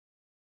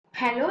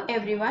Hello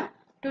everyone.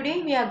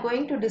 Today we are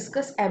going to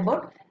discuss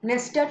about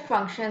nested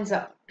functions.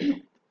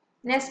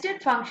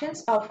 Nested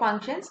functions are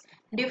functions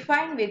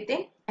defined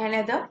within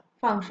another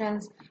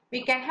functions.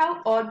 We can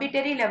have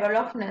arbitrary level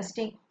of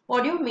nesting.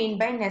 What do you mean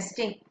by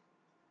nesting?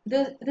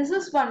 This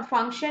is one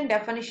function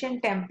definition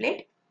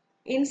template.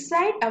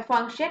 Inside a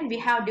function we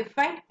have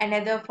defined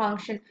another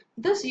function.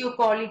 This you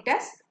call it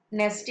as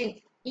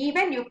nesting.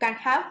 Even you can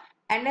have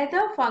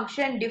another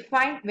function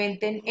defined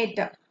within it.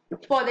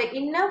 For the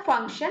inner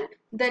function,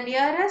 the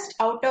nearest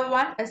outer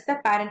one is the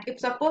parent. If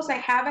suppose I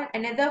have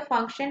another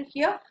function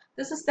here,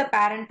 this is the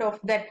parent of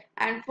that.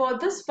 And for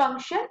this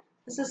function,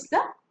 this is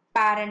the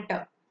parent.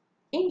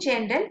 In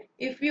general,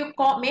 if you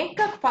make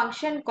a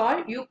function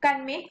call, you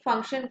can make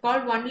function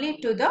call only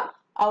to the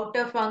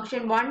outer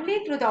function.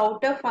 Only through the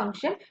outer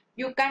function,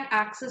 you can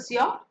access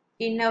your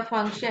inner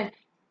function.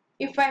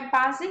 If I am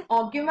passing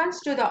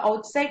arguments to the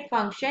outside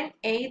function,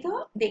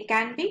 either they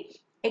can be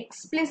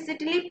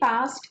explicitly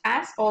passed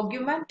as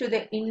argument to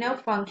the inner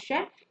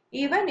function.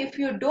 Even if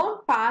you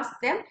don't pass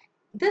them,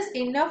 this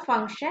inner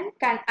function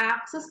can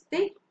access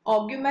the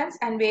arguments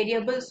and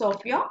variables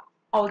of your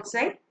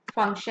outside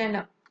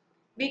function.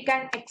 We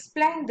can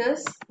explain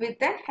this with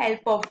the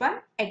help of an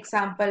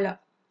example.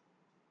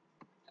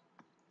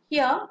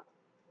 Here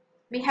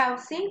we have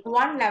seen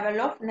one level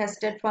of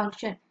nested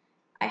function.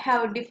 I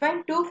have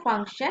defined two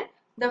functions.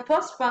 The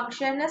first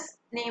function is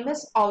name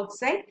is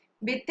outside.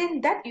 Within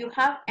that you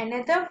have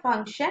another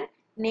function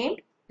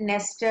named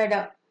nested.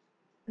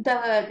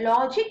 The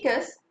logic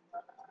is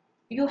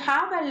you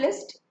have a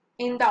list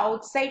in the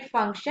outside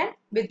function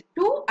with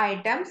two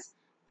items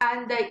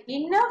and the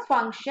inner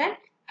function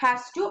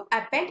has to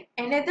append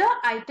another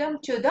item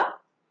to the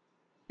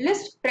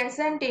list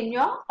present in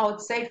your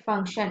outside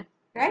function,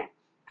 right?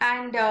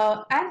 And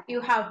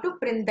you have to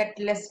print that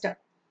list.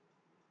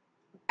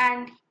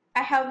 And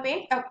I have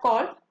made a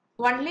call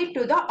only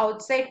to the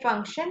outside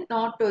function,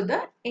 not to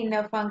the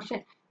inner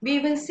function. We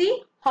will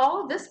see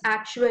how this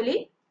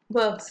actually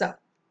works.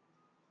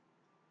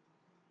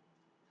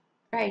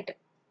 Right.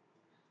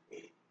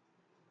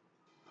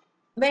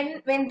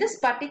 When this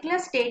particular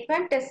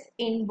statement is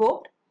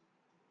invoked,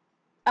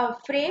 a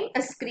frame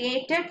is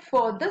created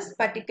for this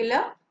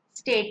particular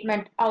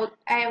statement. A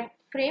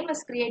frame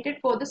is created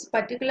for this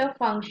particular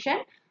function,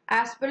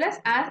 as well as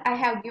I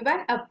have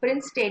given a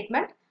print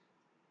statement,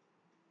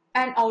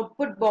 an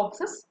output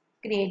box is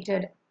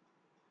created.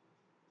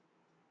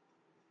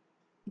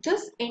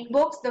 This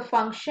invokes the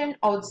function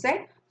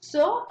outside,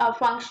 so a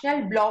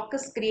functional block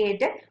is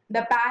created.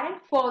 The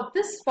parent for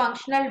this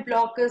functional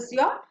block is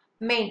your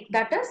main.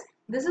 That is,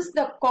 this is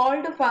the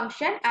called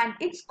function and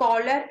its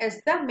caller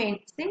is the main.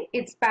 See,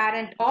 its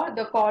parent or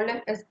the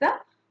caller is the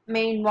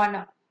main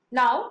one.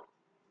 Now,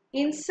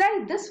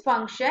 inside this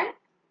function,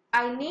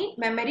 I need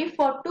memory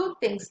for two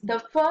things. The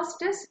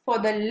first is for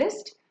the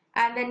list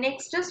and the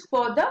next is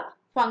for the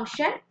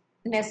function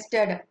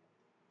nested.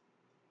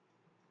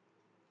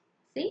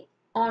 See,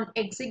 on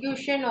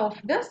execution of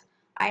this,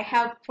 I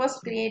have first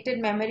created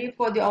memory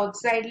for the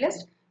outside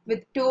list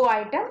with two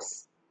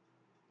items.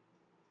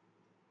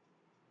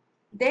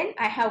 Then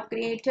I have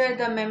created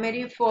the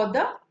memory for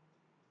the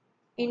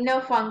inner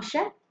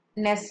function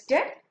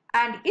nested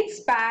and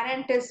its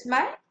parent is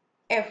my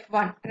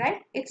F1,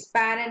 right? Its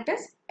parent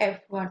is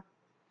F1.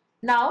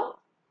 Now,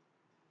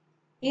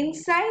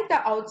 inside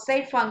the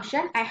outside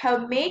function, I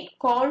have made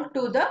call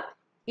to the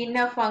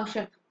inner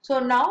function. So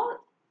now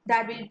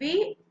there will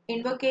be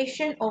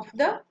invocation of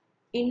the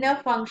inner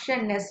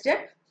function nested.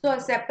 So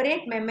a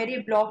separate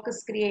memory block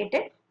is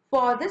created.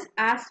 For this,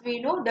 as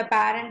we know, the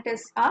parent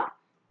is our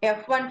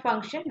F1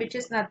 function, which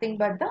is nothing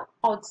but the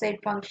outside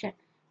function.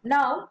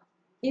 Now,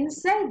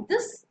 inside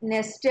this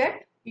nested,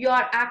 you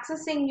are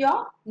accessing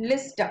your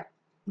list,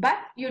 but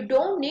you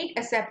don't need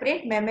a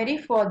separate memory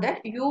for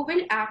that. You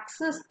will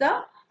access the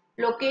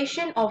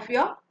location of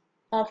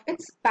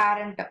its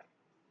parent.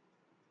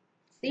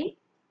 See,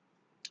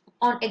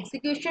 on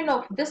execution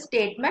of this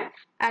statement,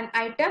 an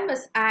item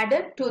is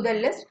added to the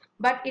list,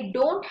 but it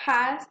don't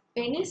have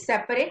any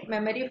separate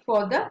memory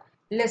for the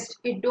list.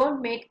 It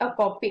don't make a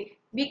copy.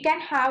 We can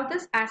have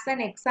this as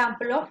an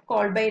example of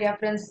call by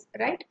reference,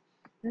 right?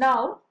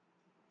 Now,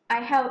 I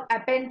have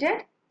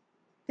appended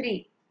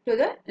 3 to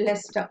the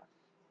list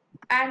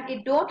and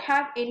it don't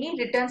have any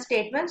return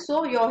statement,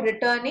 so you're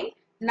returning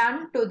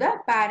none to the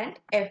parent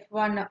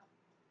F1.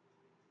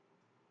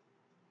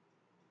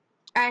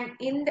 And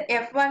in the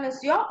F1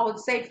 is your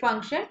outside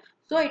function,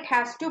 so it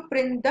has to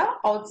print the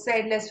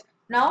outside list.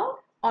 Now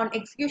on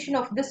execution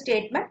of this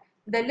statement,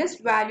 the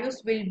list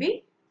values will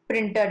be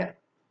printed.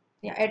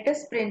 Yeah, it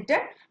is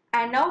printed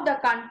and now the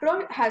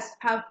control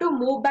have to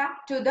move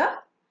back to the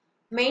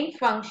main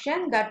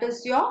function, that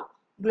is your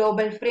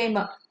global frame.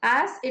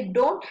 As it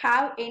don't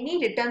have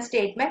any return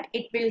statement,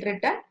 it will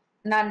return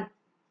none.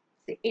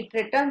 It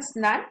returns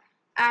none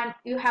and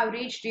you have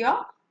reached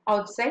your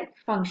outside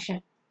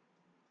function.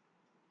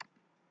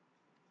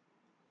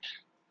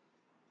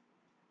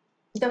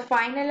 The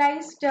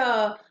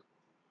finalized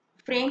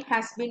frame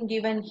has been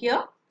given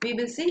here. We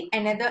will see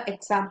another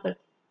example.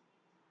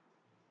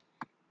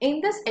 in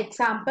this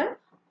example,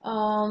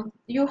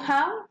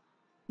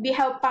 we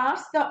have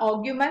passed the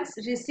arguments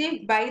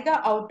received by the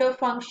outer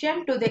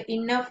function to the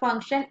inner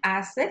function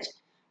as such,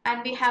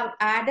 and we have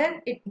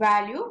added it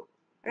value,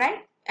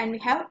 right? And we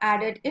have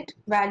added it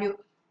value.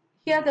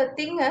 Here the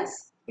thing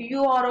is,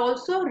 you are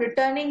also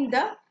returning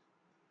the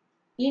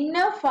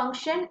inner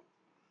function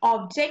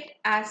object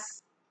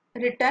as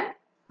return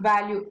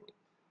value.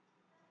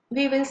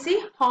 We will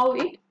see how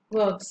it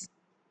works.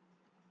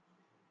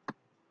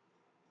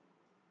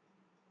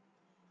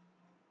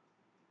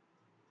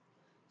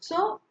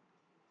 So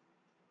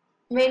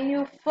when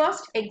you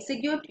first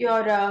execute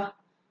your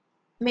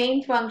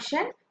main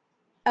function,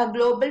 a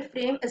global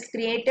frame is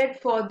created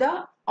for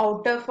the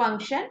outer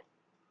function.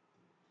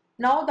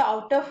 Now the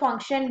outer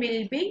function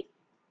will be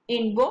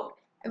invoked.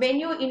 When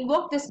you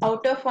invoke this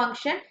outer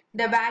function,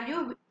 the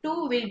value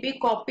 2 will be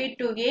copied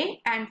to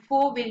A and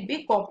 4 will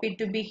be copied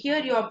to B. Here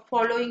you are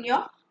following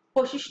your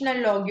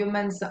positional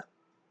arguments.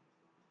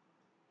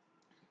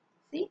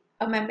 See,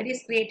 a memory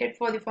is created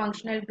for the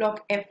functional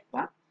block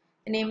F1.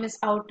 The name is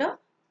outer.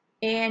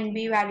 A and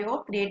B value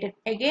are created.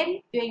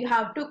 Again, you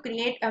have to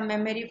create a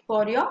memory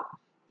for your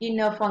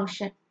inner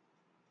function.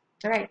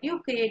 Right, you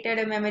created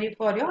a memory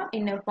for your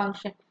inner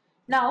function.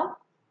 Now,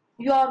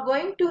 you are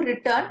going to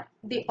return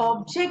the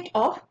object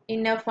of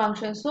inner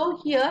function. So,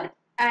 here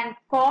an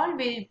call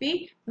will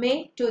be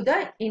made to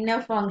the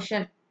inner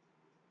function.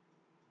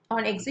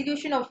 On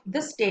execution of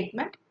this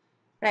statement,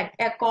 right,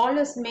 a call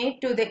is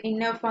made to the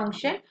inner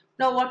function.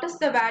 Now, what is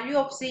the value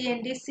of C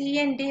and D? C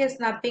and D is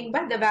nothing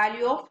but the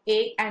value of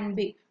A and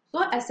B.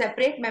 So, a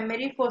separate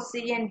memory for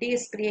C and D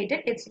is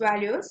created. Its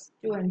value is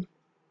 2 and 4.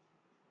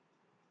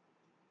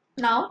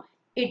 Now,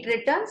 it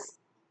returns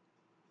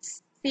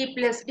C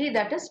plus D,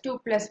 that is 2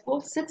 plus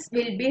 4. 6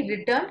 will be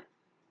returned.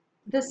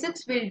 The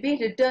 6 will be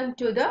returned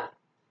to the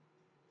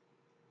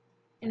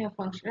inner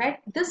function, right?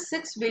 This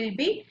 6 will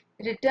be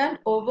returned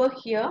over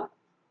here.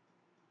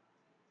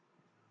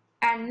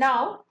 And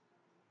now,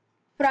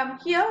 from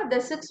here,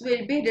 the 6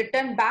 will be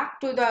returned back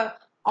to the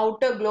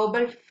outer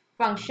global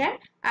function,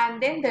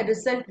 and then the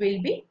result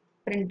will be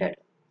printed.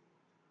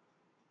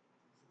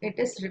 It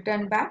is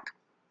returned back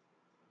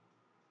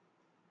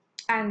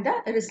and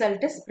the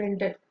result is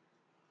printed.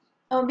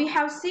 We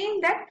have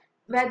seen that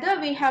whether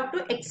we have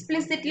to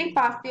explicitly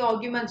pass the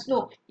arguments.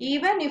 No,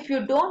 even if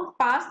you don't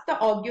pass the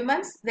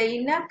arguments, the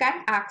inner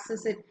can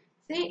access it.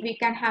 See, we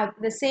can have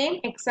the same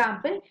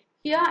example.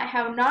 Here I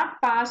have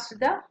not passed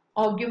the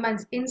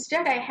arguments.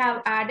 Instead, I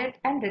have added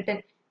and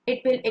written.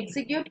 It will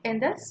execute in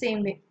the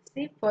same way.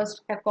 See,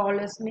 first a call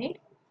is made.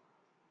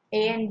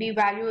 A and B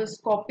value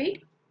is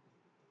copied.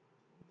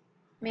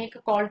 Make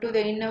a call to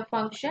the inner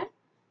function.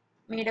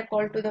 Made a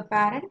call to the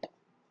parent.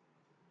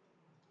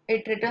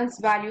 It returns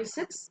value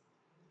 6.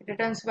 It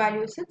returns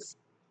value 6.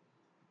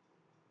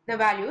 The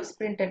value is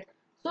printed.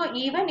 So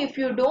even if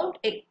you don't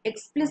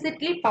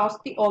explicitly pass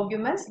the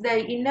arguments,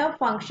 the inner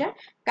function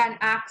can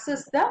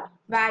access the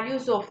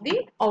values of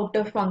the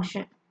outer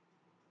function.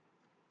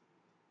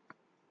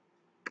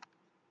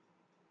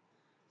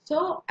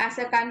 So as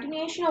a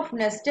continuation of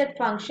nested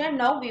function,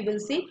 now we will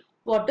see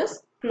what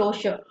is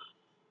closure.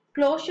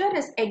 Closure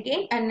is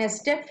again a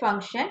nested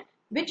function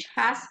which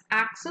has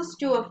access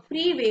to a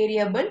free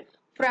variable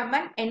from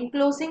an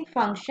enclosing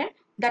function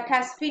that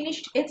has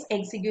finished its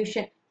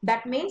execution.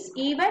 That means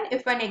even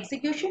if an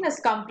execution is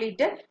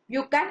completed,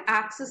 you can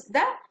access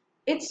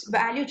its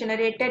value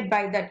generated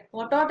by that.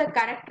 What are the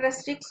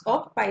characteristics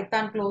of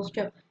Python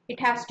closure? It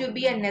has to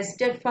be a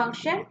nested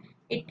function.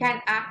 It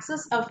can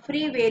access a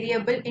free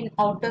variable in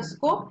outer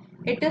scope.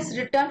 It is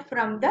returned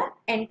from the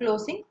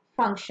enclosing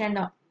function.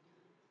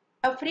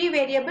 A free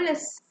variable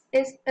is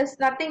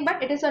nothing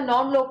but it is a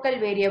non-local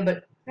variable,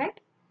 right?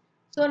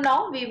 So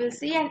now we will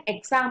see an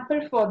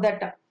example for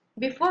that.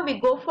 Before we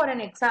go for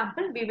an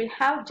example, we will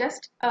have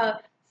just a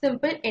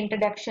simple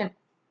introduction.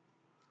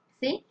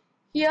 See,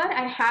 here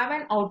I have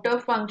an outer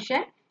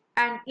function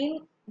and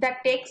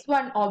that takes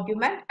one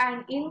argument,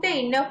 and in the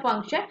inner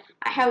function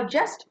I have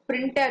just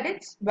printed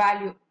its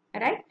value,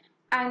 right?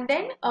 And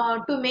then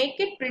to make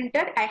it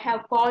printed, I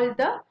have called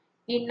the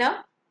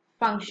inner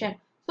function.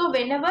 So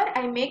whenever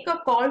I make a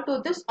call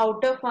to this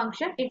outer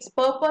function, its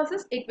purpose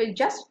is it will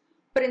just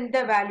print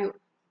the value.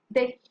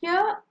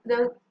 Here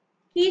the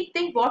key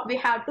thing what we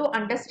have to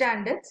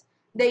understand is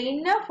the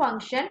inner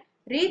function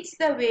reads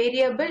the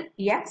variable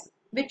x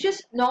which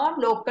is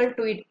non-local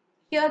to it.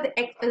 Here the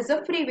x is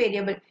a free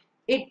variable.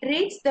 It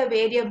reads the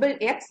variable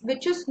x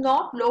which is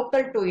not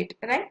local to it,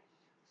 right?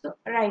 So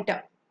right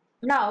up.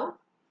 Now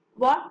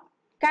what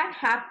can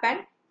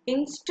happen,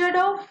 instead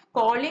of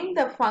calling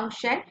the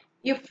function,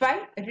 if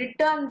I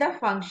return the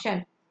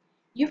function.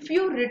 If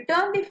you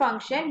return the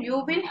function,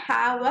 you will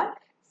have a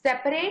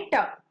separate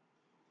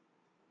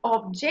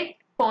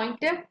object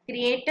pointer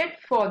created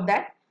for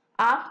that.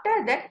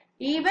 After that,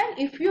 even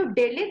if you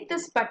delete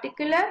this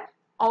particular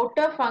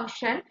outer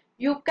function,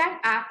 you can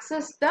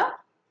access the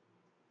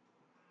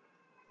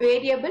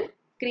variable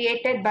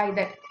created by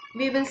that.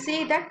 We will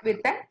see that with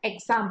an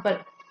example.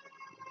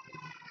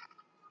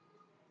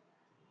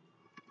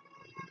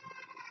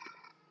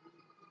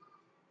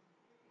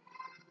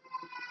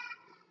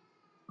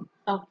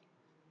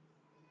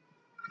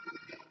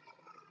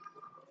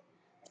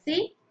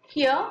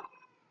 here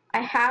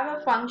I have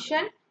a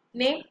function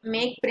named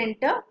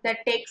makePrinter that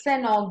takes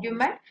an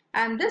argument,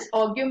 and this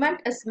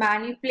argument is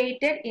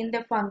manipulated in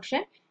the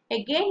function.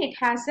 Again, it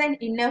has an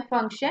inner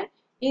function.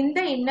 In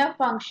the inner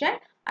function,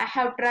 I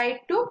have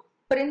tried to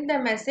print the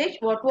message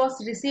what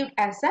was received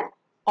as an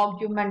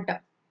argument,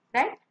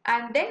 right?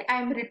 And then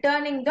I am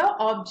returning the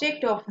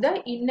object of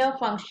the inner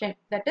function,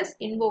 that is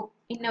invoke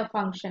inner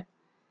function,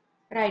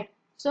 right?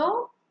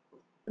 So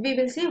we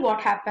will see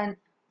what happens.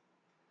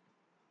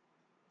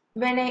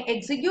 When I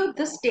execute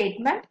this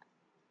statement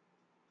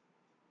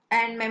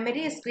and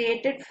memory is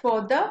created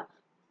for the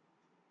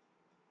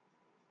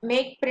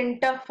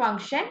makePrinter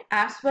function,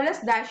 as well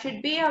as there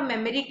should be a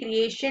memory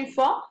creation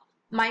for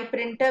my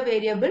printer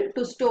variable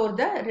to store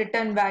the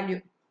return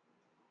value.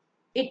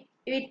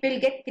 It will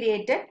get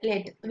created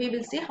later. We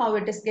will see how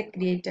it is get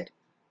created.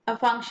 A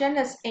function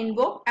is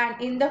invoked,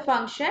 and in the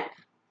function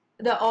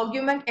the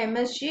argument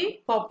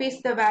MSG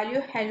copies the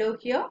value hello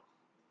here.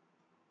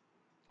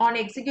 On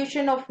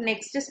execution of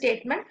next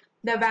statement,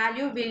 the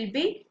value will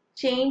be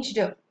changed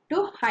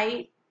to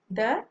hide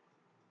the,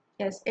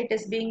 yes, it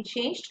is being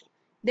changed.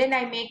 Then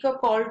I make a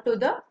call to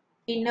the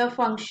inner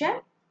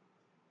function,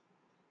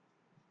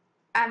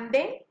 and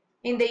then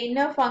in the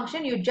inner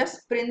function you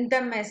just print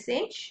the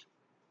message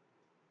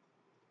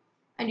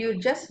and you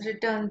just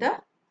return the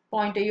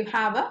pointer. You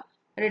have a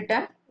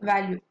return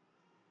value.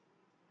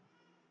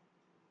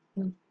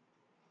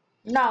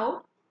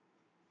 Now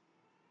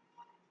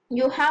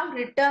you have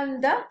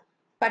returned the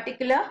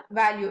particular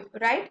value,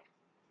 right?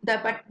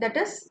 That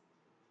is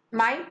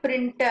my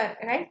printer,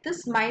 right?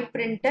 This my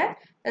printer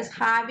is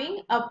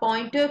having a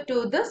pointer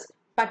to this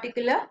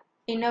particular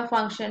inner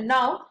function.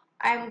 Now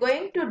I am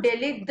going to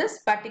delete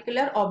this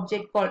particular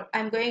object call. I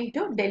am going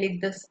to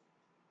delete this.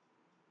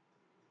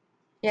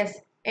 Yes,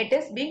 it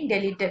is being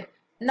deleted.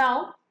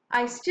 Now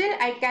I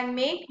can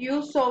make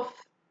use of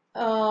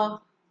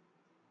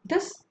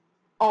this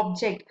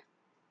object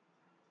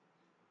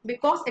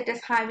because it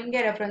is having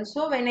a reference.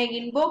 So when I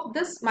invoke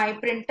this my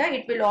printer,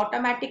 it will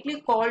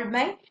automatically call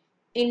my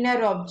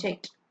inner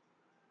object.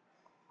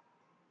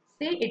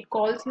 See, it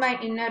calls my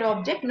inner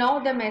object. Now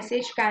the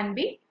message can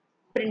be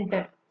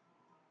printed.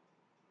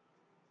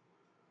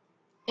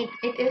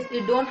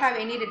 You don't have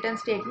any return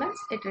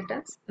statements, it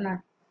returns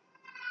none.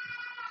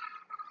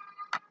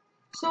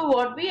 So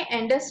what we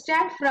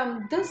understand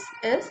from this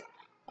is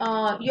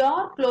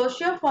your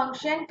closure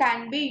function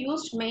can be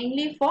used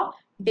mainly for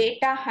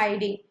data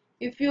hiding.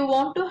 If you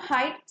want to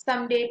hide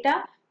some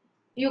data,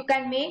 you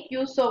can make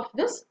use of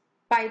this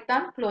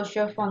Python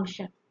closure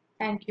function.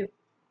 Thank you.